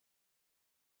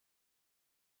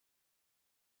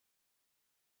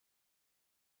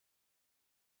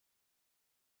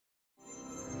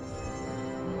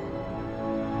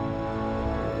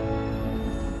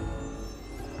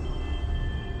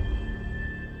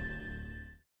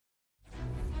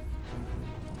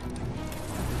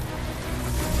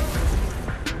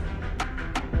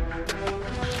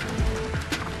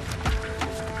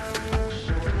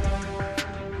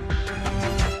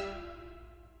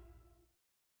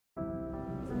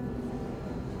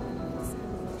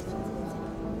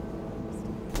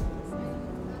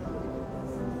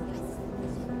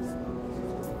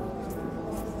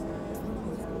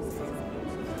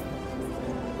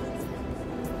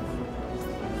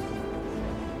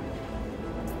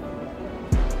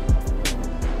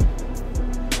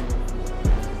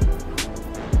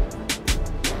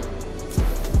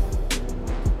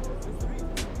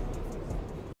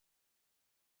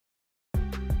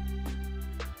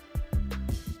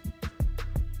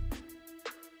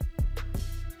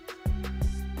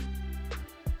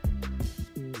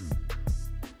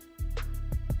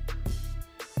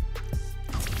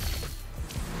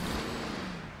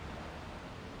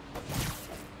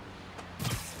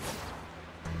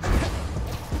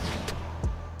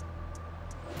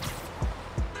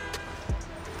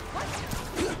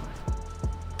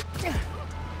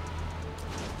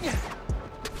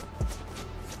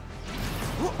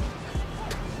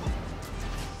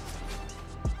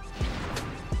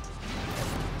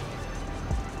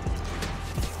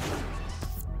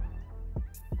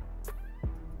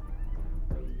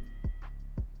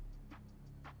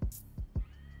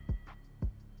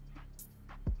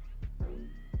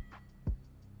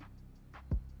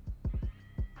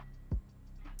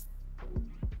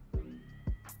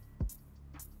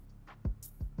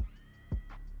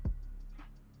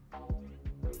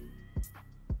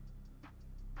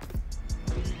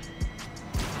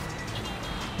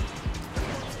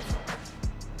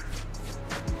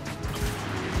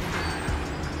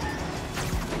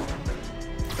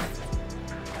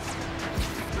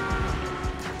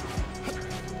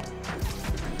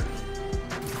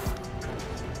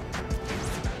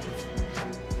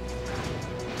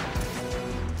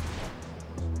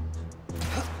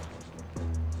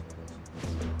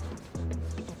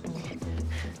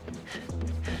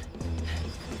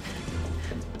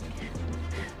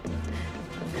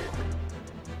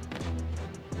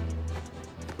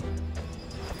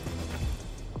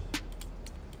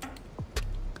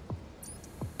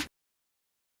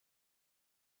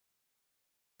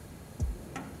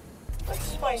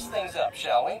spice things up,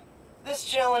 shall we? This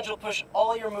challenge will push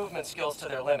all your movement skills to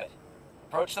their limit.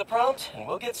 Approach the prompt, and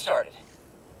we'll get started.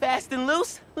 Fast and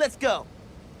loose? Let's go.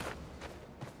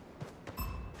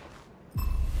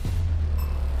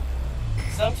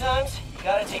 Sometimes, you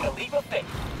gotta take a leap of faith.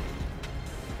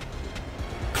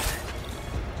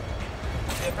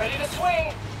 Get ready to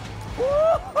swing!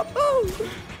 Woo-hoo-hoo!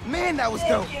 Man, that was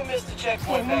dope. You missed a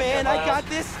checkpoint. Oh, man, I got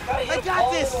this. I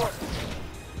got this.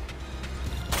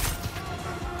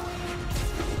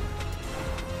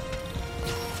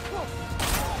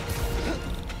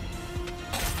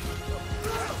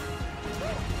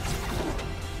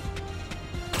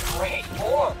 Great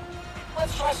form.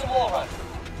 Let's try some wall running.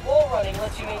 Wall running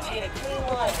lets you maintain a clean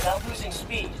line without losing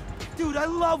speed. Dude, I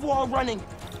love wall running.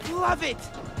 Love it.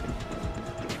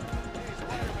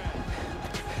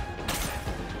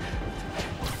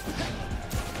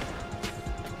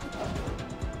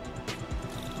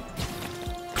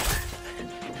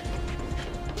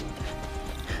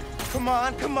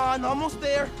 Come on, almost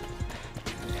there.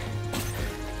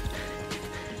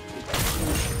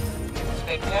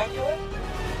 Spectacular?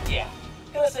 Yeah,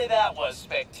 gonna say that was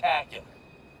spectacular.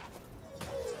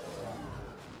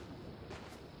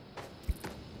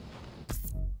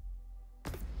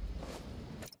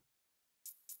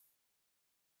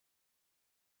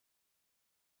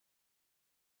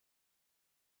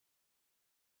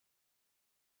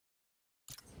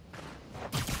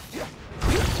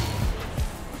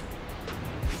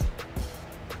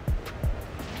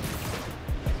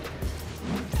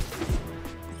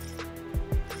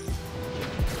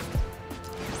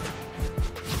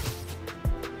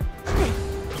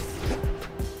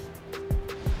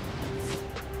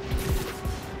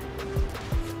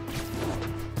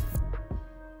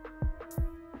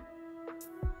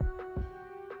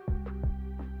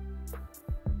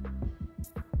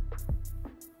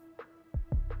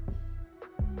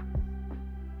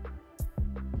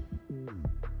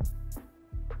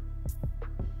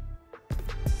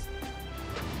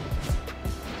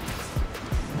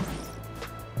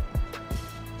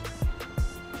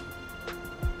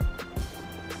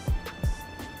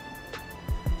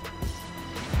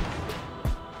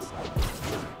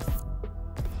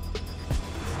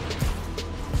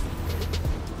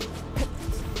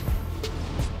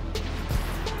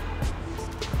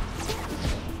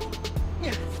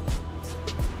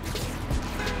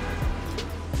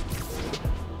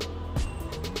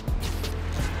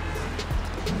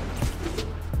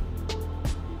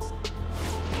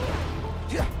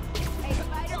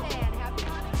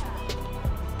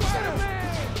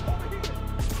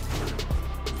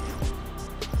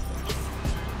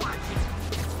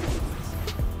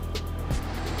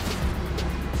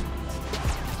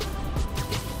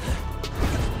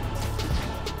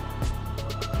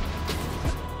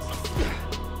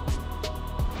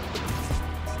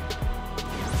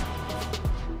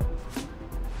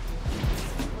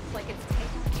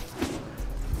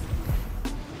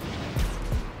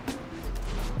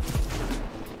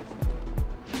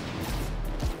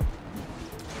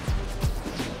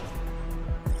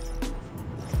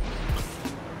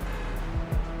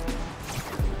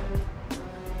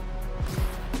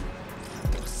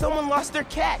 Someone lost their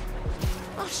cat.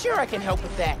 Oh, sure I can help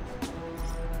with that.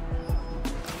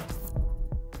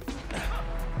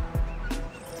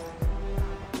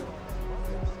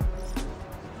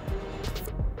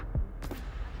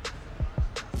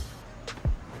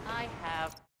 I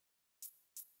have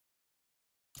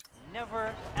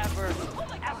never, ever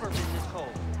been this cold.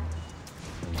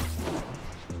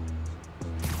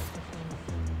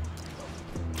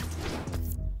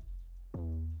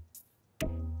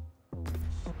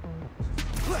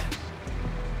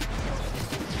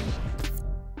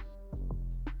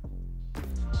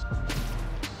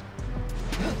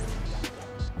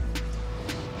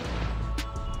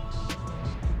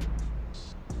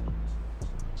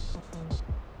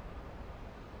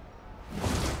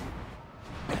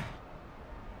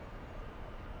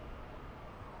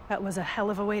 That was a hell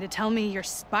of a way to tell me you're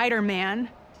Spider-Man.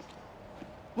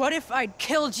 What if I'd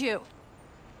killed you?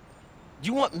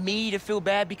 You want me to feel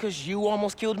bad because you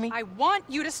almost killed me? I want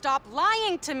you to stop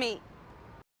lying to me!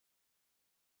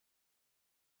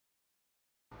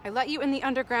 I let you in the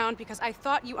underground because I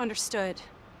thought you understood.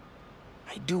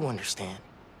 I do understand.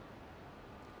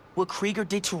 What Krieger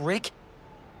did to Rick?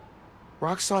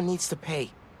 Roxxon needs to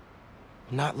pay.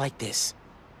 Not like this.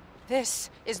 This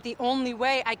is the only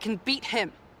way I can beat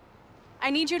him. I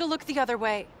need you to look the other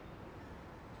way.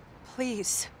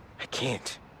 Please. I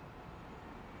can't.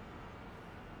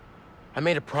 I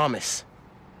made a promise.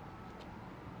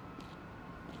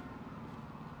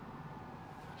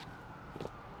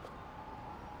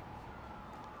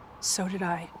 So did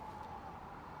I.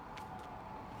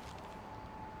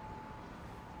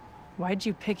 Why'd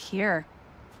you pick here?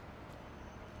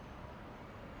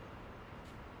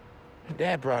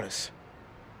 Dad brought us.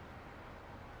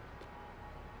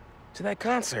 To that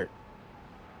concert.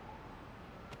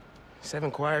 7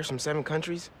 choirs from 7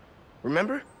 countries.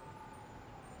 Remember?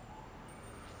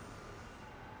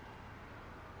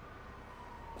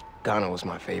 Ghana was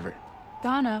my favorite.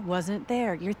 Ghana wasn't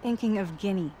there. You're thinking of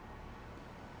Guinea.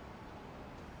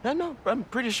 No, I'm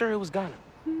pretty sure it was Ghana.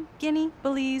 Guinea,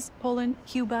 Belize, Poland,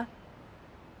 Cuba.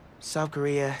 South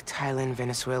Korea, Thailand,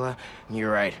 Venezuela.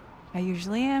 You're right. I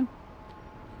usually am.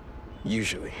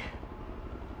 Usually.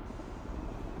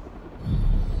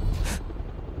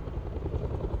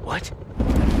 What?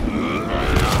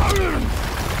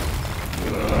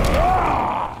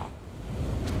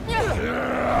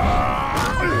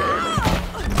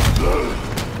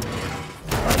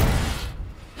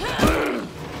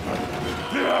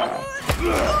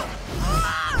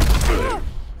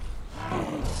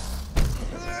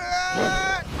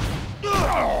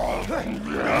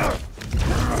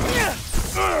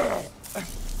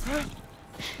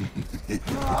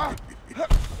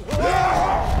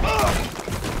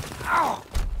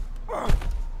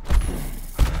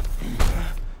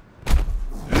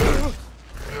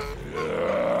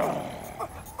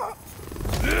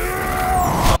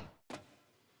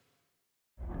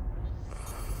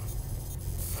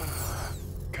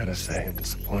 Gotta say, I'm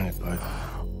disappointed, bud.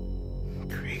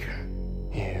 Krieger.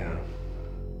 Yeah.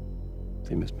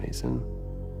 See, Miss Mason?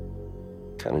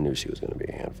 Kinda knew she was gonna be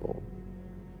a handful.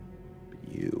 But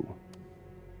you...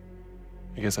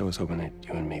 I guess I was hoping that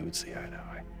you and me would see eye to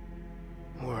eye.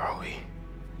 Where are we?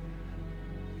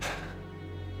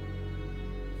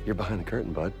 You're behind the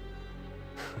curtain, bud.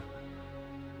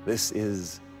 This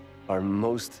is our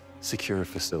most secure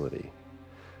facility.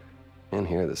 And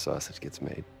here the sausage gets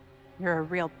made. You're a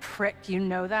real prick, you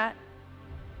know that?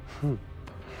 You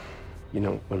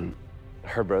know, when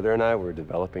her brother and I were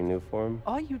developing Nuform,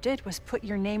 All you did was put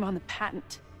your name on the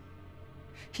patent.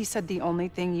 He said the only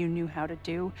thing you knew how to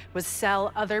do was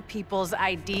sell other people's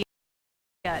ideas.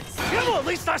 Yeah, well, at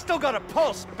least I still got a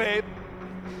pulse, babe.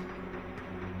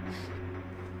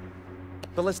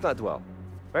 but let's not dwell,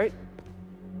 right?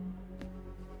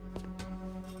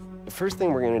 The first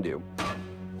thing we're gonna do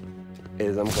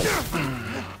is I'm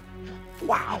gonna...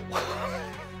 Wow!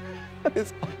 That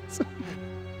is awesome.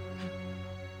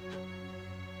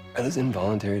 Are those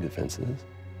involuntary defenses?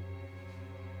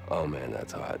 Oh man,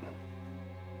 that's hot.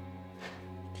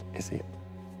 You see,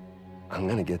 I'm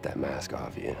gonna get that mask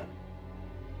off you.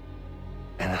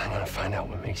 And I'm gonna find out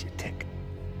what makes you tick.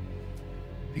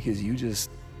 Because you just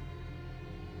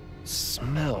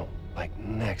smell like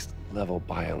next level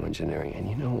bioengineering. And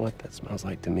you know what that smells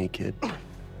like to me, kid?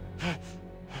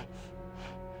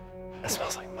 That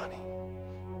smells like money.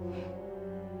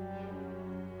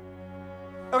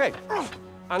 Okay,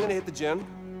 I'm gonna hit the gym.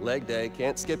 Leg day,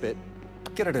 can't skip it.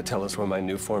 Get her to tell us where my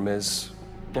Nuform is.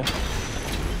 Yeah.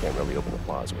 Can't really open the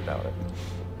plaza without it.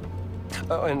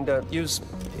 Oh, and use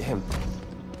him.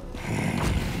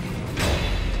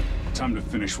 Time to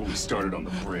finish what we started on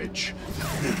the bridge.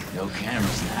 No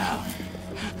cameras now.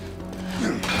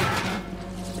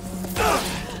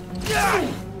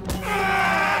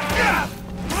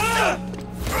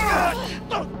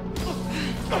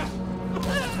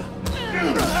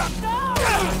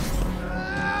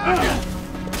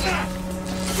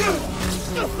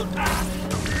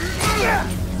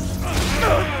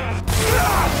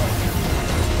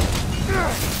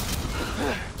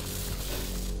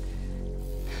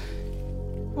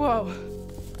 Whoa.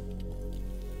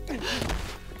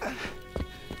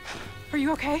 Are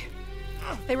you okay?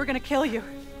 They were gonna kill you.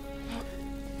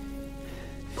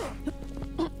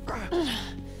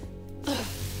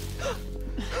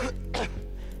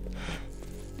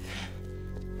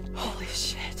 Holy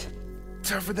shit.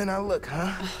 Tougher than I look,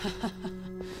 huh?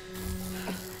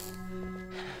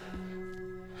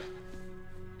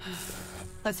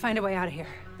 Let's find a way out of here.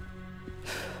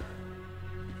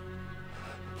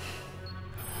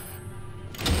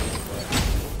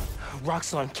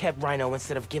 Roxxon kept Rhino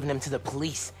instead of giving him to the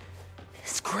police.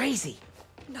 It's crazy.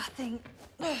 Nothing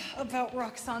about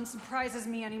Roxxon surprises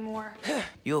me anymore.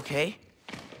 You okay?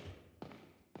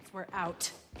 We're out.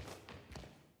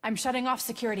 I'm shutting off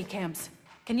security cams.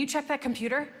 Can you check that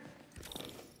computer?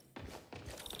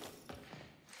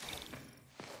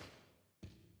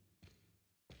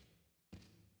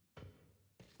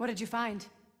 What did you find?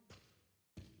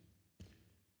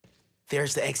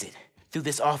 There's the exit. Through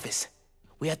this office.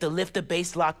 We have to lift the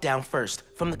base lockdown first,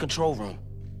 from the control room.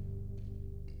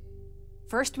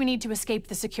 First, we need to escape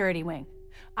the security wing.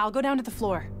 I'll go down to the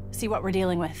floor, see what we're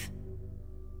dealing with.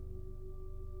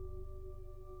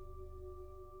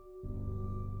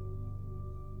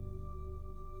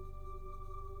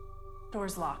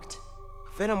 Door's locked.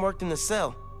 Venom worked in the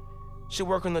cell. Should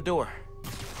work on the door.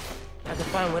 I can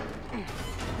find what...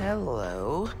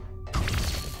 Hello?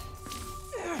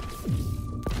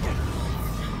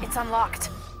 It's unlocked.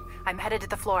 I'm headed to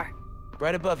the floor.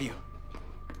 Right above you.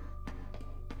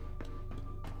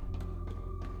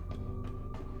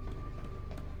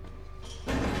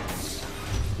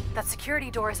 That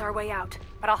security door is our way out,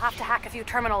 but I'll have to hack a few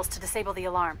terminals to disable the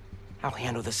alarm. I'll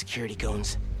handle the security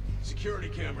goons. Security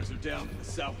cameras are down in the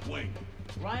south wing.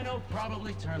 Rhino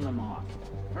probably turned them off.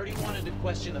 Heard he wanted to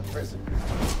question the prison.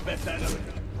 Bet that other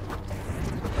guy.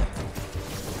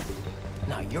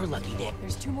 Now you're lucky, Nick.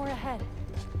 There's 2 more ahead.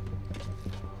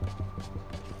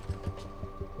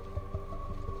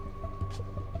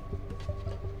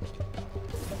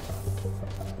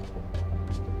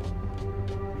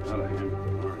 Not a hand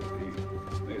with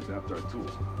R&D. They adapt our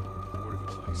tools. Word of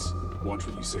advice. Watch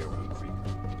what you say around Krieger.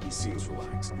 He seems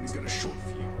relaxed, and he's got a short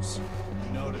fuse.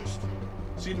 Noticed.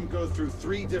 Seen him go through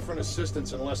 3 different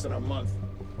assistants in less than a month.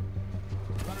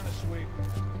 Running a sweep.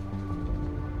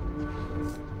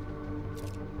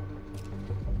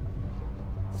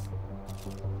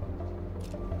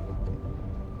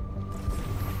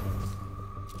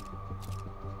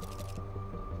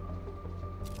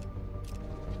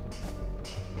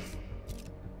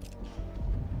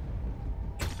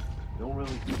 Don't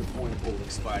really see the point of holding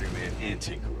Spider-Man and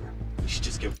Tinkerer. We should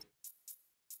just give...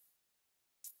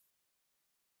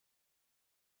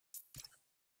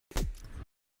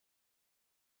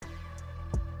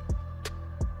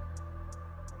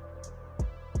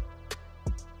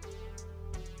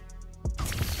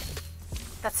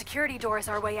 That security door is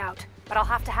our way out, but I'll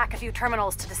have to hack a few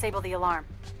terminals to disable the alarm.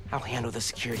 I'll handle the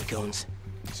security goons.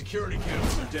 Security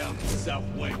cameras are down in the south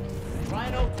wing.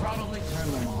 Rhino probably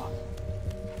turned them off.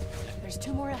 There's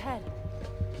 2 more ahead.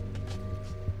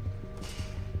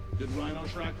 Did Rhino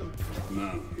track them?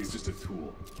 No, he's just a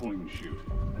tool. Point and shoot.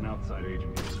 An outside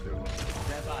agent is their own.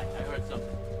 Stand by, I heard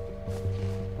something.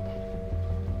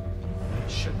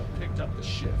 Shouldn't have picked up the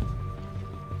shift.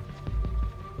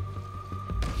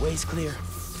 Way's clear.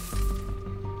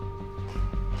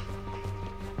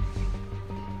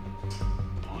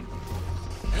 On.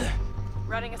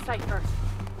 Running a cipher.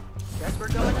 Guess we're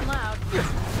going in loud.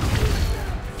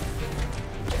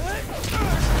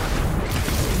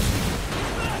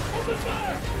 Open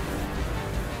fire!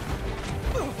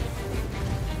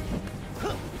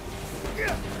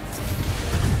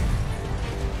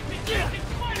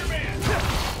 Spider-Man!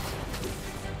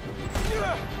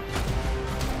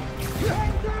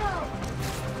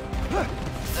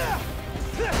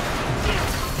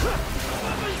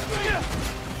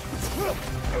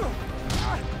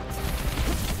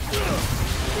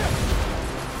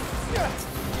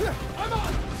 I'm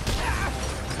on!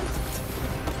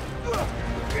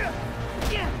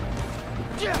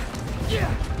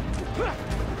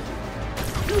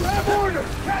 You have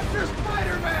orders! Capture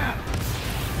Spider-Man!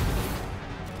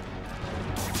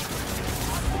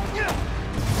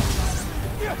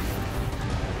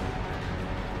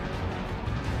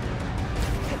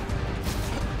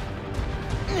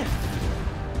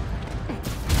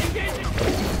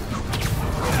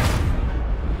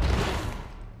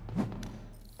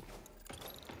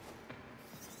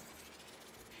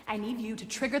 I need you to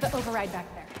trigger the override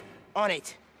back there. On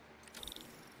it.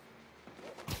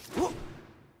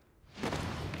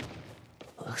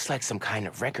 Looks like some kind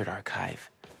of record archive.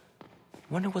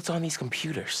 Wonder what's on these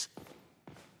computers.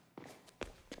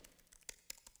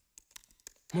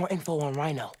 More info on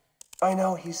Rhino. I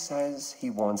know he says he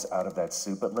wants out of that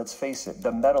suit, but let's face it,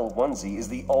 the metal onesie is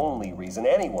the only reason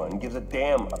anyone gives a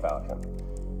damn about him.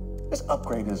 Just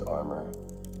upgrade his armor.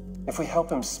 If we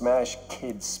help him smash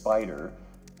Kid Spider,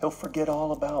 he'll forget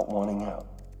all about wanting out.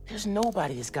 There's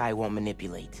nobody this guy won't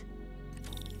manipulate.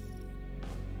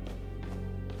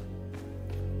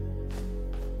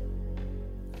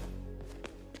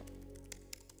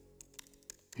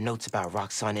 Notes about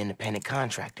Roxxon independent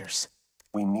contractors.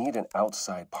 We need an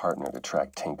outside partner to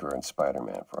track Tinker and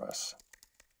Spider-Man for us.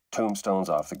 Tombstone's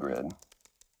off the grid.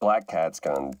 Black Cat's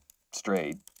gone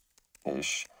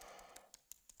straight-ish.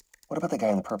 What about the guy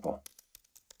in the purple?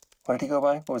 What did he go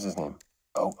by? What was his name?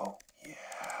 Oh,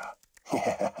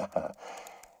 yeah.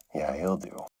 Yeah, he'll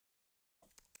do.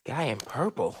 Guy in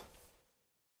purple?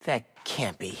 That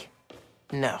can't be.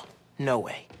 No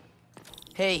way.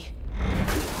 Hey,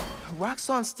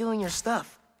 Roxxon's stealing your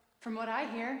stuff. From what I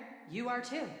hear, you are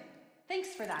too. Thanks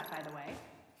for that, by the way.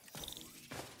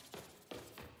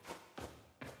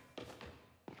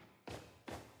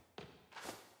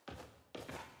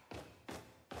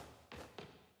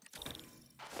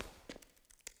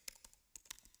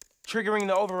 triggering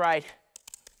the override.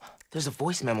 There's a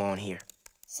voice memo on here.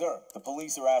 Sir, the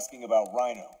police are asking about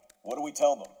Rhino. What do we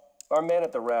tell them? Our man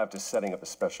at the raft is setting up a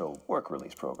special work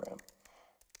release program.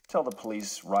 Tell the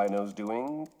police Rhino's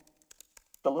doing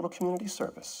a little community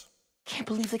service. Can't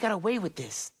believe they got away with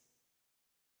this.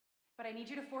 But I need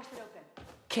you to force it open.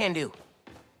 Can do.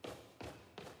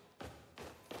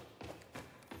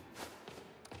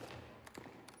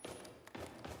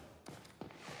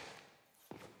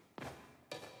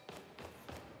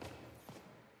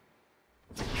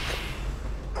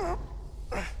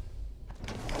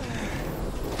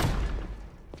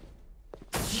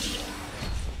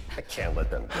 I can't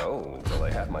let them go until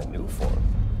I have my new form.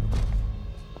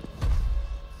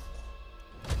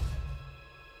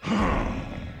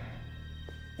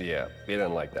 Yeah, he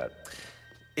didn't like that.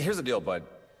 Here's the deal, bud.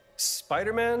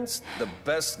 Spider-Man's the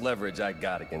best leverage I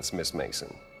got against Miss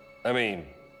Mason. I mean,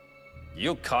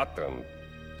 you caught them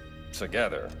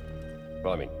together.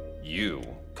 Well, I mean, you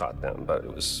caught them, but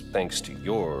it was thanks to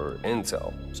your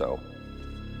intel. So,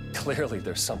 clearly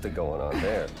there's something going on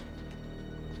there.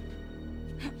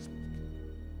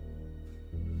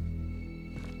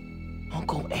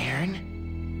 Uncle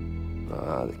Aaron?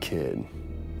 Ah, the kid.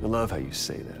 I love how you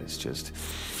say that. It's just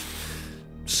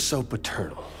so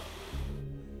paternal.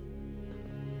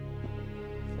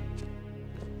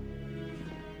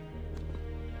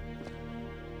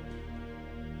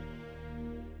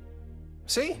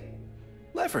 See?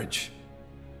 Leverage.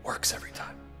 Works every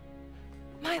time.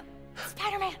 Miles,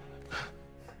 Spider-Man.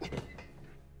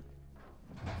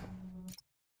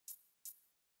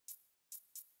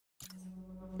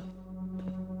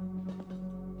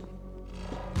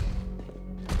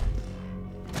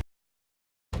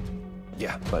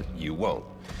 Yeah, but you won't.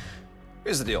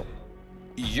 Here's the deal.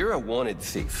 You're a wanted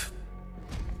thief.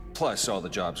 Plus all the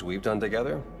jobs we've done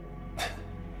together.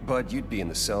 But you'd be in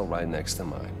the cell right next to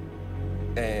mine.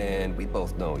 And we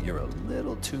both know you're a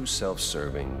little too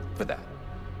self-serving for that.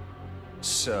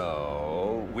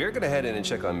 So, we're gonna head in and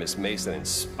check on Miss Mason and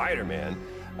Spider-Man,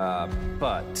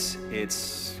 but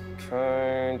it's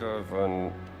kind of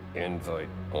an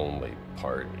invite-only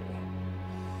party.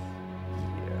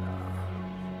 Yeah.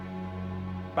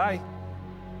 Bye.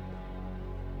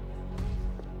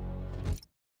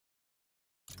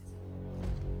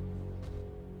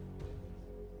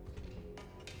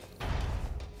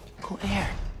 Uncle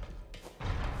Aaron.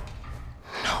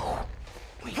 No.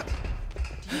 Wait,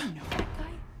 do you know that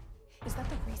guy? Is that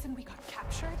the reason we got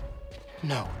captured?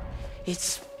 No.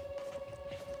 It's...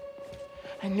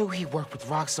 I knew he worked with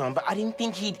Roxxon, but I didn't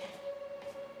think he'd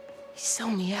sell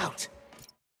me out.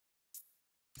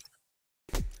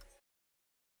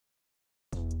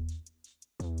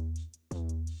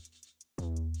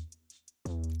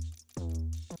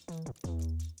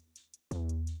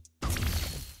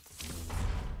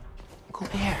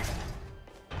 Uncle Aaron.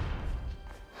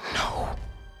 No.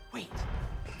 Wait,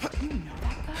 do you know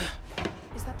that guy?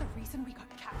 Is that the reason we got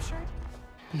captured?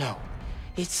 No.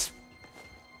 It's...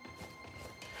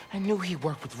 I knew he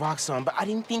worked with Roxxon, but I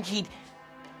didn't think he'd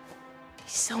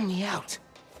sell me out.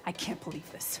 I can't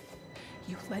believe this.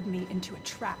 You led me into a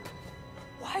trap.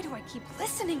 Why do I keep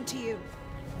listening to you?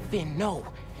 Finn, no.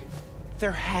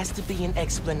 There has to be an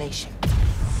explanation.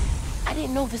 I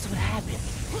didn't know this would happen.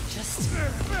 Just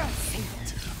say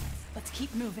it. Let's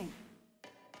keep moving.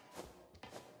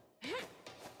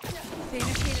 They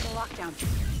initiated a lockdown.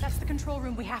 That's the control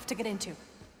room we have to get into.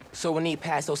 So we need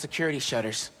past those security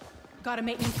shutters. Got a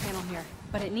maintenance panel here,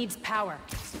 but it needs power.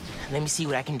 Let me see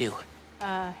what I can do.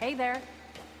 Hey there.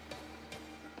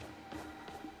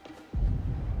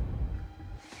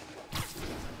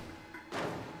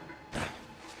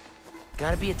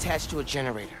 Gotta be attached to a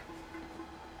generator.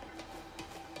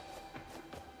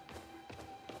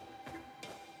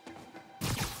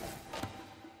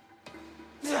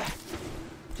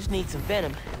 Just need some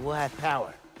venom, and we'll have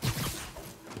power.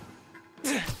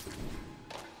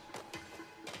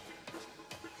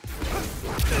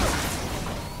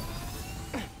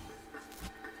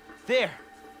 There!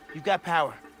 You've got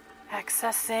power.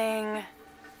 Accessing...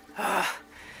 Ugh.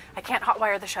 I can't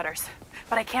hotwire the shutters,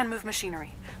 but I can move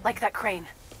machinery, like that crane.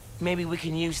 Maybe we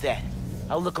can use that.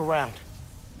 I'll look around.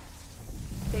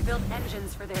 They build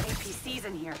engines for their APCs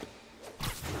in here.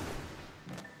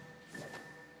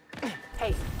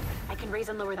 Hey, I can raise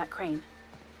and lower that crane.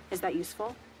 Is that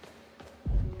useful?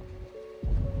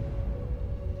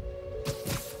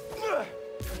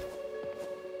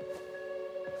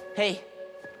 Hey,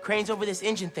 crane's over this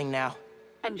engine thing now.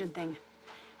 Engine thing.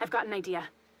 I've got an idea.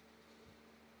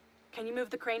 Can you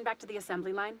move the crane back to the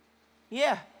assembly line?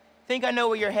 Yeah, think I know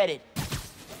where you're headed.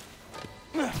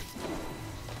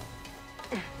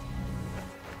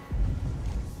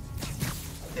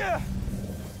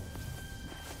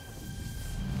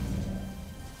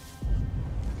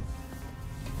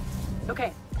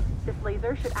 Okay, this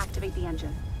laser should activate the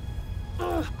engine.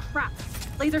 Ugh, crap.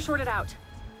 Laser shorted out.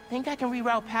 Think I can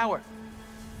reroute power.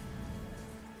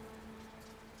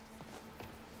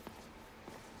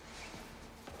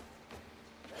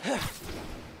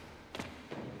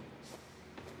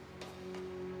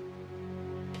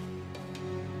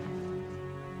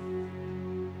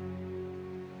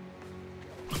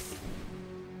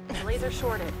 The laser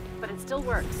shorted, but it still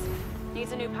works.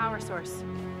 Needs a new power source.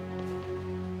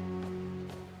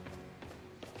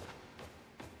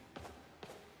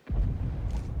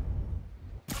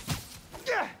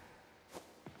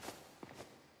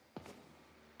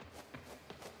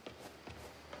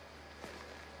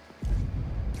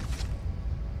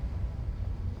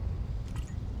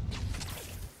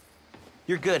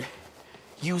 You're good.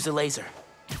 Use the laser.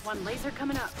 One laser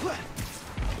coming up.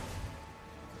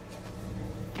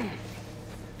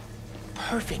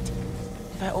 Perfect.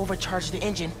 If I overcharge the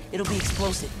engine, it'll be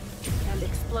explosive. And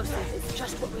explosive is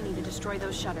just what we need to destroy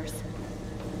those shutters.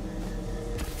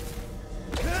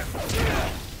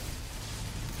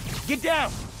 Get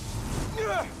down!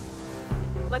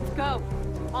 Let's go.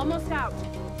 Almost out.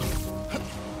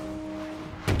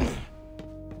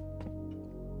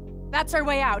 That's our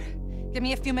way out. Give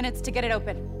me a few minutes to get it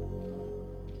open.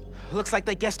 Looks like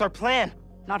they guessed our plan.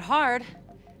 Not hard.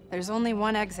 There's only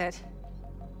one exit.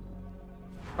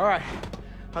 All right,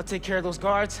 I'll take care of those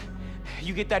guards.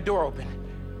 You get that door open.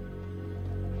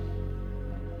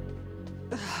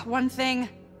 One thing.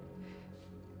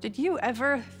 Did you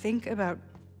ever think about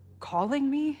calling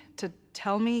me to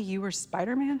tell me you were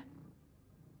Spider-Man?